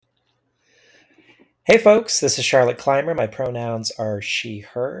Hey folks, this is Charlotte Clymer. My pronouns are she,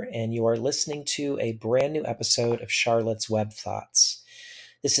 her, and you are listening to a brand new episode of Charlotte's Web Thoughts.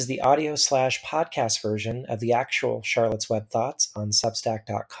 This is the audio slash podcast version of the actual Charlotte's Web Thoughts on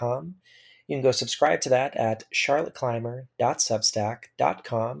Substack.com. You can go subscribe to that at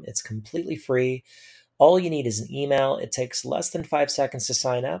charlotteclymer.substack.com. It's completely free. All you need is an email. It takes less than 5 seconds to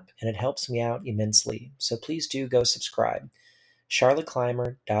sign up, and it helps me out immensely. So please do go subscribe.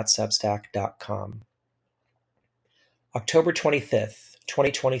 charlotteclymer.substack.com. October 25th,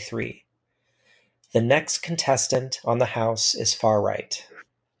 2023. The next contestant on the House is far right.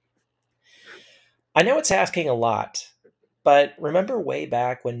 I know it's asking a lot, but remember way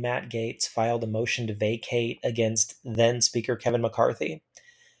back when Matt Gaetz filed a motion to vacate against then Speaker Kevin McCarthy?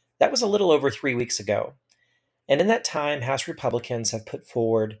 That was a little over 3 weeks ago. And in that time, House Republicans have put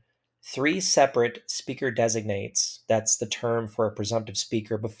forward 3 separate speaker designates, that's the term for a presumptive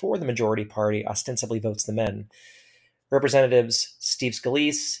speaker before the majority party ostensibly votes them in, Representatives Steve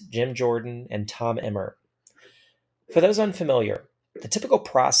Scalise, Jim Jordan, and Tom Emmer. For those unfamiliar, the typical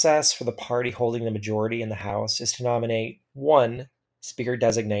process for the party holding the majority in the House is to nominate one speaker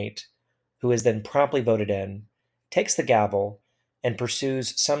designate, who is then promptly voted in, takes the gavel, and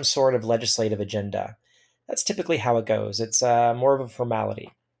pursues some sort of legislative agenda. That's typically how it goes. It's more of a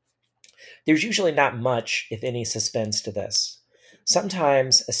formality. There's usually not much, if any, suspense to this.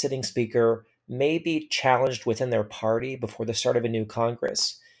 Sometimes a sitting speaker may be challenged within their party before the start of a new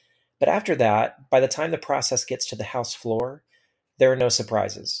Congress. But after that, by the time the process gets to the House floor, there are no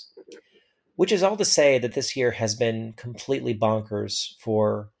surprises. Which is all to say that this year has been completely bonkers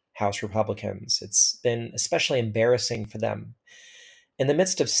for House Republicans. It's been especially embarrassing for them. In the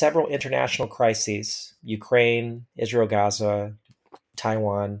midst of several international crises, Ukraine, Israel, Gaza,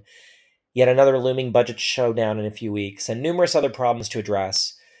 Taiwan, yet another looming budget showdown in a few weeks, and numerous other problems to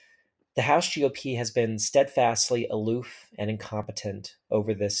address, the House GOP has been steadfastly aloof and incompetent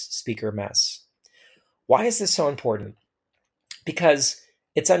over this speaker mess. Why is this so important? Because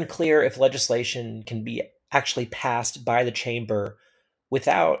it's unclear if legislation can be actually passed by the chamber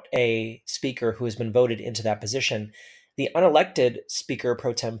without a speaker who has been voted into that position. The unelected Speaker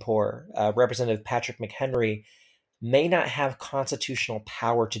pro tempore, Representative Patrick McHenry, may not have constitutional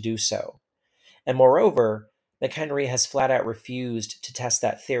power to do so. And moreover, McHenry has flat out refused to test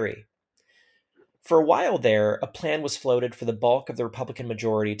that theory. For a while there, a plan was floated for the bulk of the Republican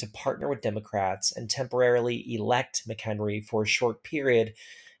majority to partner with Democrats and temporarily elect McHenry for a short period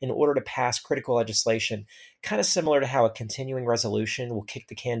in order to pass critical legislation, kind of similar to how a continuing resolution will kick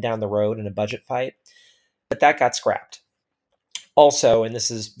the can down the road in a budget fight. But that got scrapped. Also, and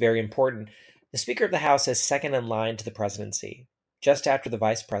this is very important, the Speaker of the House is second in line to the presidency, just after the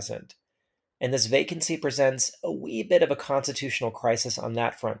Vice President. And this vacancy presents a wee bit of a constitutional crisis on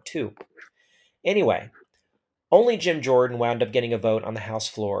that front, too. Anyway, only Jim Jordan wound up getting a vote on the House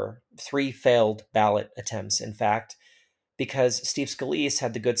floor, 3 failed ballot attempts, in fact, because Steve Scalise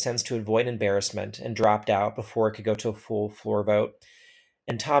had the good sense to avoid embarrassment and dropped out before it could go to a full floor vote.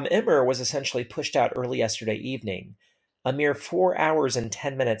 And Tom Emmer was essentially pushed out early yesterday evening, a mere 4 hours and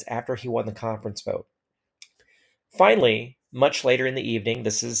 10 minutes after he won the conference vote. Finally, much later in the evening,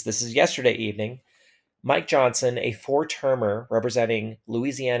 this is yesterday evening, Mike Johnson, a 4-termer representing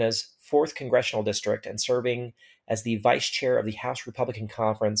Louisiana's 4th Congressional District and serving as the vice chair of the House Republican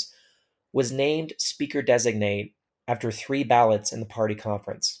Conference, was named Speaker Designate after 3 ballots in the party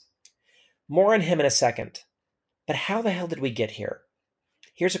conference. More on him in a second. But how the hell did we get here?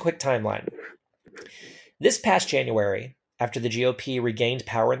 Here's a quick timeline. This past January, after the GOP regained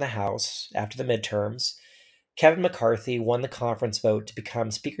power in the House after the midterms, Kevin McCarthy won the conference vote to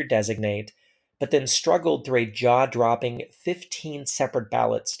become Speaker Designate, but then struggled through a jaw-dropping 15 separate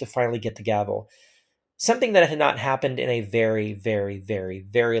ballots to finally get the gavel, something that had not happened in a very, very, very,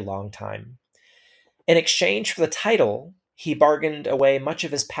 very long time. In exchange for the title, he bargained away much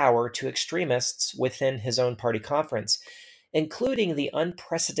of his power to extremists within his own party conference, including the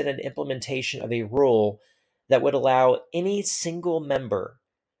unprecedented implementation of a rule that would allow any single member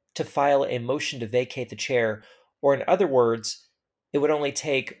to file a motion to vacate the chair, or in other words, it would only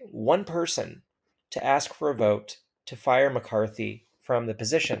take one person to ask for a vote to fire McCarthy from the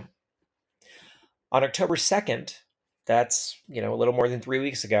position. On October 2nd, that's, a little more than 3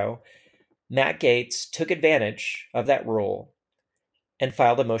 weeks ago, Matt Gaetz took advantage of that rule and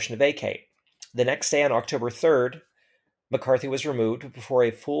filed a motion to vacate. The next day, on October 3rd, McCarthy was removed before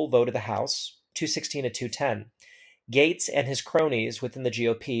a full vote of the House, 216 to 210. Gaetz and his cronies within the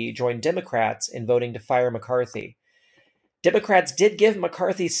GOP joined Democrats in voting to fire McCarthy. Democrats did give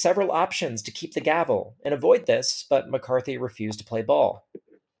McCarthy several options to keep the gavel and avoid this, but McCarthy refused to play ball.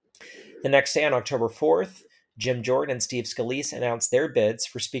 The next day, on October 4th, Jim Jordan and Steve Scalise announced their bids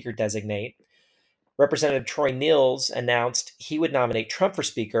for Speaker Designate. Representative Troy Nehls announced he would nominate Trump for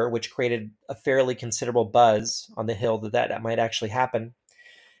Speaker, which created a fairly considerable buzz on the Hill that might actually happen.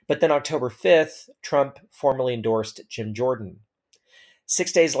 But then October 5th, Trump formally endorsed Jim Jordan.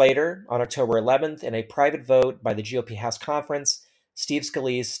 6 days later, on October 11th, in a private vote by the GOP House Conference, Steve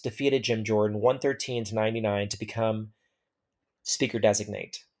Scalise defeated Jim Jordan 113-99 to become Speaker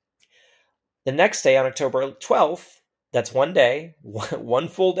Designate. The next day, on October 12th, that's one day, one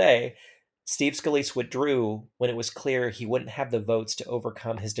full day, Steve Scalise withdrew when it was clear he wouldn't have the votes to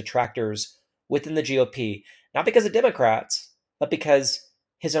overcome his detractors within the GOP, not because of Democrats, but because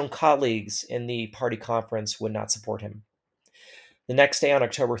his own colleagues in the party conference would not support him. The next day, on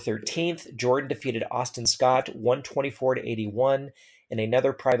October 13th, Jordan defeated Austin Scott 124-81 in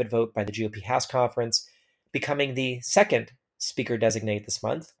another private vote by the GOP House Conference, becoming the second Speaker Designate this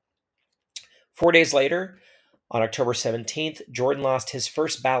month. 4 days later, on October 17th, Jordan lost his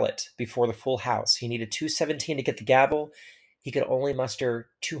first ballot before the full House. He needed 217 to get the gavel. He could only muster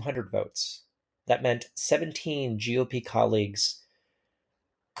 200 votes. That meant 17 GOP colleagues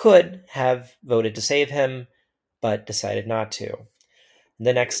could have voted to save him, but decided not to.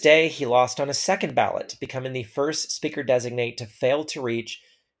 The next day, he lost on a second ballot, becoming the first Speaker Designate to fail to reach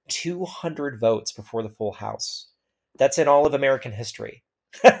 200 votes before the full House. That's in all of American history.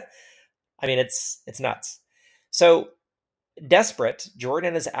 I mean, it's nuts. So, desperate, Jordan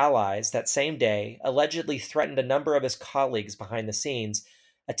and his allies that same day allegedly threatened a number of his colleagues behind the scenes,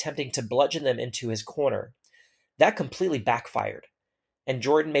 attempting to bludgeon them into his corner. That completely backfired, and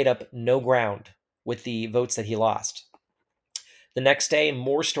Jordan made up no ground with the votes that he lost. The next day,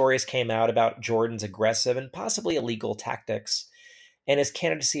 more stories came out about Jordan's aggressive and possibly illegal tactics, and his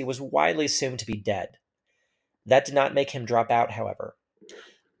candidacy was widely assumed to be dead. That did not make him drop out, however.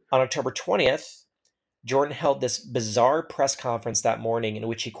 On October 20th, Jordan held this bizarre press conference that morning in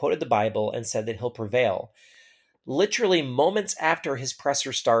which he quoted the Bible and said that he'll prevail. Literally moments after his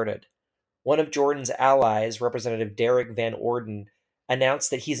presser started, one of Jordan's allies, Representative Derek Van Orden, announced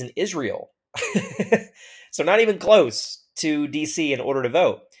that he's in Israel. So not even close to D.C. in order to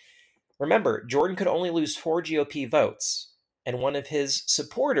vote. Remember, Jordan could only lose 4 GOP votes, and one of his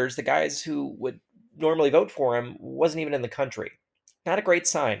supporters, the guys who would normally vote for him, wasn't even in the country. Not a great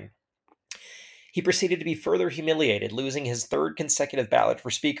sign. He proceeded to be further humiliated, losing his third consecutive ballot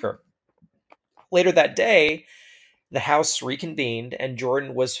for Speaker. Later that day, the House reconvened, and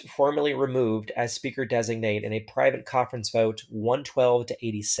Jordan was formally removed as Speaker Designate in a private conference vote,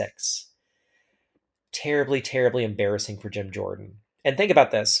 112-86. Terribly, terribly embarrassing for Jim Jordan. And think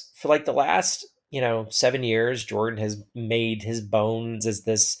about this. For like the last, 7 years, Jordan has made his bones as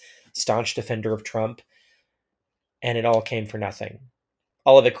this staunch defender of Trump, and it all came for nothing.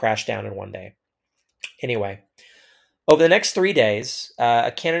 All of it crashed down in one day. Anyway, over the next 3 days,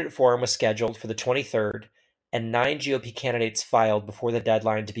 a candidate forum was scheduled for the 23rd, and 9 GOP candidates filed before the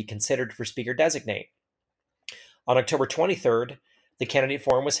deadline to be considered for Speaker Designate. On October 23rd, the candidate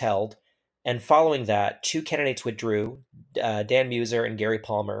forum was held, and following that, 2 candidates withdrew, Dan Muser and Gary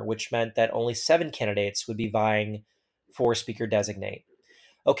Palmer, which meant that only 7 candidates would be vying for Speaker Designate.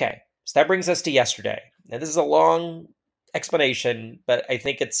 Okay, so that brings us to yesterday. Now, this is a long explanation, but I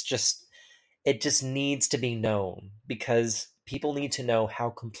think it just needs to be known because people need to know how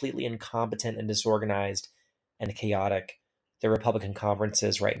completely incompetent and disorganized and chaotic the Republican conference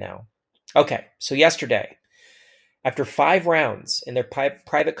is right now. Okay, so yesterday, after 5 rounds in their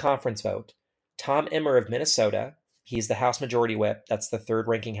private conference vote, Tom Emmer of Minnesota, he's the House Majority Whip, that's the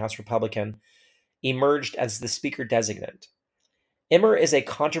third-ranking House Republican, emerged as the Speaker Designate. Emmer is a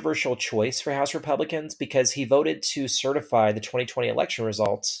controversial choice for House Republicans because he voted to certify the 2020 election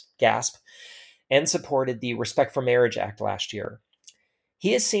results, gasp, and supported the Respect for Marriage Act last year.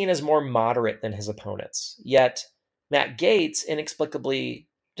 He is seen as more moderate than his opponents, yet Matt Gaetz inexplicably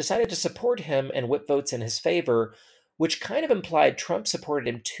decided to support him and whip votes in his favor, which kind of implied Trump supported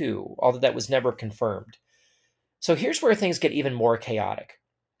him too, although that was never confirmed. So here's where things get even more chaotic.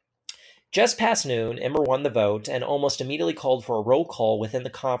 Just past noon, Emmer won the vote and almost immediately called for a roll call within the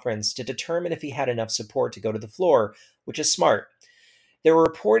conference to determine if he had enough support to go to the floor, which is smart. There were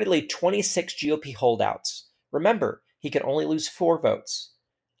reportedly 26 GOP holdouts. Remember, he could only lose 4 votes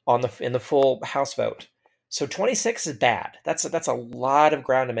in the full House vote. So 26 is bad. That's a lot of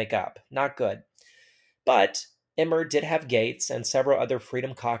ground to make up. Not good. But Emmer did have Gaetz and several other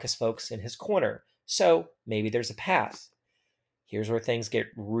Freedom Caucus folks in his corner. So maybe there's a path. Here's where things get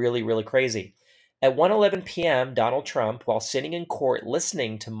really, really crazy. At 1:11 p.m., Donald Trump, while sitting in court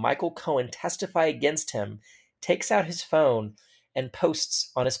listening to Michael Cohen testify against him, takes out his phone and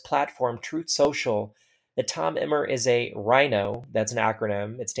posts on his platform, Truth Social, that Tom Emmer is a rhino. That's an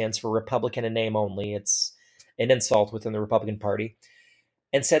acronym. It stands for Republican in name only. It's an insult within the Republican Party,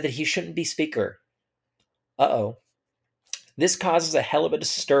 and said that he shouldn't be Speaker. Uh-oh. This causes a hell of a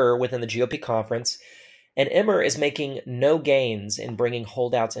stir within the GOP conference, and Emmer is making no gains in bringing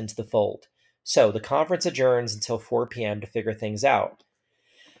holdouts into the fold. So the conference adjourns until 4 p.m. to figure things out.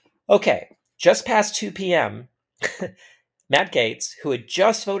 Okay, just past 2 p.m., Matt Gaetz, who had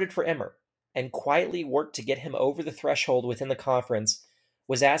just voted for Emmer and quietly worked to get him over the threshold within the conference,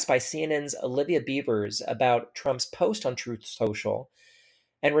 was asked by CNN's Olivia Beavers about Trump's post on Truth Social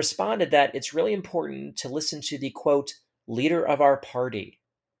and responded that it's really important to listen to the, quote, leader of our party.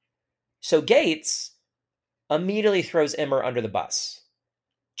 So Gaetz immediately throws Emmer under the bus,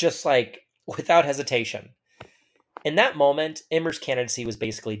 just like without hesitation. In that moment, Emmer's candidacy was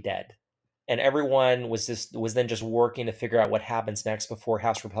basically dead, and everyone was then just working to figure out what happens next before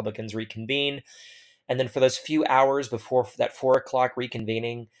House Republicans reconvene. And then for those few hours before that 4 o'clock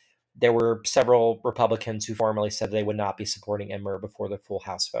reconvening, there were several Republicans who formally said they would not be supporting Emmer before the full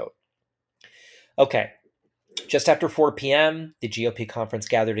House vote. Okay, just after 4 p.m., the GOP conference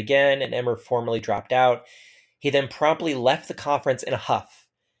gathered again, and Emmer formally dropped out. He then promptly left the conference in a huff,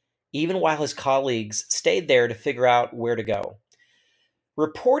 even while his colleagues stayed there to figure out where to go.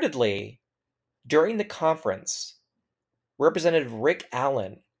 Reportedly, during the conference, Representative Rick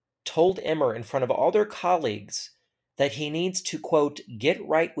Allen told Emmer in front of all their colleagues that he needs to, quote, get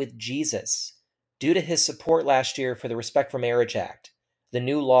right with Jesus due to his support last year for the Respect for Marriage Act, the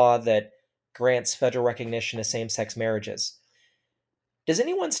new law that grants federal recognition of same-sex marriages. Does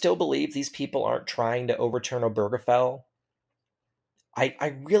anyone still believe these people aren't trying to overturn Obergefell?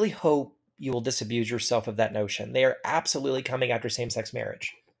 I really hope you will disabuse yourself of that notion. They are absolutely coming after same-sex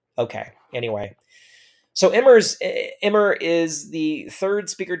marriage. Okay, anyway. So Emmer is the third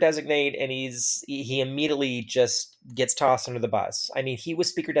speaker designate, and he immediately just gets tossed under the bus. I mean, he was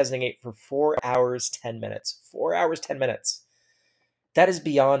speaker designate for 4 hours, 10 minutes. 4 hours, 10 minutes. That is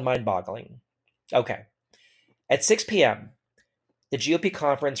beyond mind-boggling. Okay. At 6 p.m., the GOP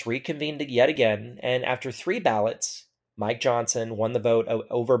conference reconvened yet again, and after 3 ballots, Mike Johnson won the vote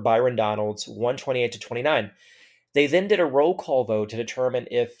over Byron Donalds, 128 to 29. They then did a roll call vote to determine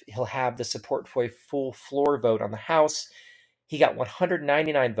if he'll have the support for a full floor vote on the House. He got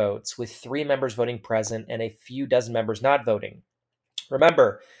 199 votes, with 3 members voting present and a few dozen members not voting.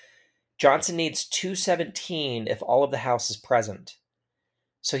 Remember, Johnson needs 217 if all of the House is present.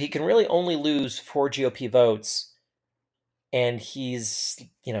 So he can really only lose 4 GOP votes, and he's,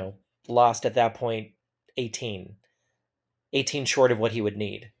 lost at that point 18. 18 short of what he would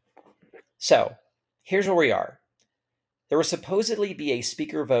need. So, here's where we are. There will supposedly be a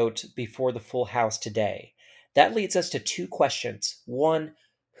speaker vote before the full House today. That leads us to 2 questions. 1,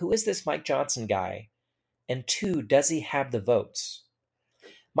 who is this Mike Johnson guy? And 2, does he have the votes?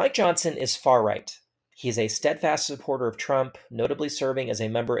 Mike Johnson is far right. He is a steadfast supporter of Trump, notably serving as a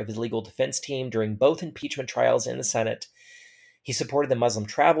member of his legal defense team during both impeachment trials in the Senate. He supported the Muslim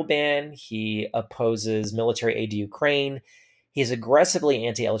travel ban. He opposes military aid to Ukraine. He's aggressively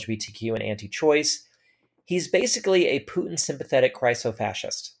anti-LGBTQ and anti-choice. He's basically a Putin-sympathetic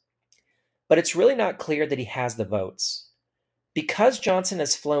Christo-fascist. But it's really not clear that he has the votes. Because Johnson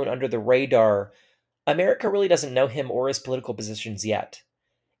has flown under the radar, America really doesn't know him or his political positions yet.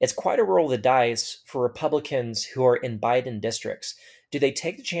 It's quite a roll of the dice for Republicans who are in Biden districts. Do they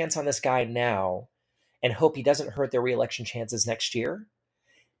take the chance on this guy now and hope he doesn't hurt their re-election chances next year?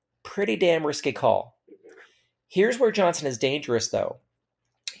 Pretty damn risky call. Here's where Johnson is dangerous, though.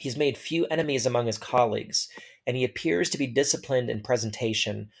 He's made few enemies among his colleagues, and he appears to be disciplined in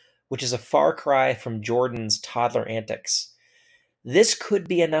presentation, which is a far cry from Jordan's toddler antics. This could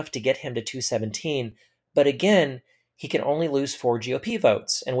be enough to get him to 217, but again, he can only lose 4 GOP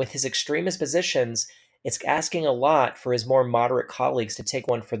votes, and with his extremist positions, it's asking a lot for his more moderate colleagues to take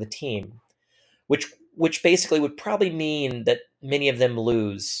one for the team, which basically would probably mean that many of them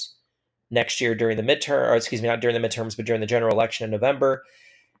lose next year during the midterm, or excuse me, not during the midterms, but during the general election in November.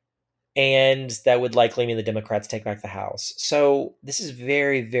 And that would likely mean the Democrats take back the House. So this is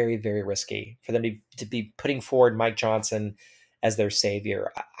very, very, very risky for them to be putting forward Mike Johnson as their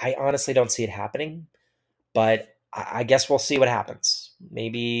savior. I honestly don't see it happening, but I guess we'll see what happens.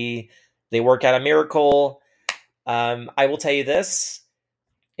 Maybe they work out a miracle. I will tell you this.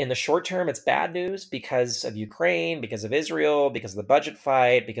 In the short term, it's bad news because of Ukraine, because of Israel, because of the budget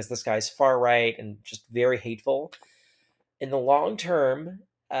fight, because this guy's far right and just very hateful. In the long term,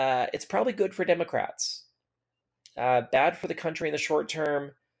 it's probably good for Democrats. Bad for the country in the short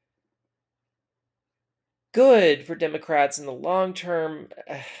term. good for Democrats in the long term.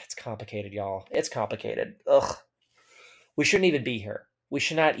 It's complicated, y'all. It's complicated. Ugh. We shouldn't even be here. We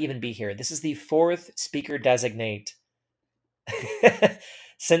should not even be here. This is the fourth speaker designate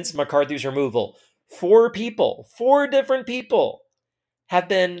since McCarthy's removal. Four different people have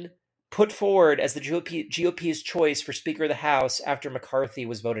been put forward as the GOP's choice for Speaker of the House after McCarthy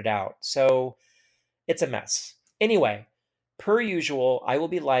was voted out. So it's a mess. Anyway, per usual, I will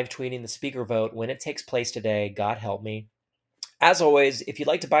be live tweeting the speaker vote when it takes place today. God help me. As always, if you'd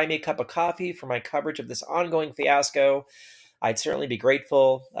like to buy me a cup of coffee for my coverage of this ongoing fiasco, I'd certainly be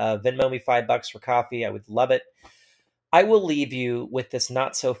grateful. Venmo me $5 for coffee. I would love it. I will leave you with this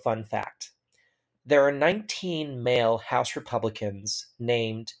not so fun fact. There are 19 male House Republicans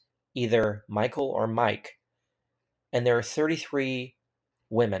named either Michael or Mike, and there are 33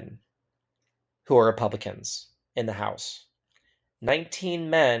 women who are Republicans in the House. 19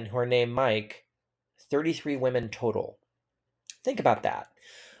 men who are named Mike, 33 women total. Think about that.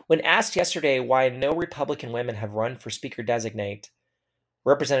 When asked yesterday why no Republican women have run for Speaker designate,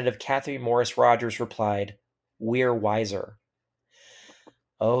 Representative Kathy Morris Rogers replied, "We're wiser."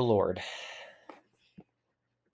 Oh, Lord.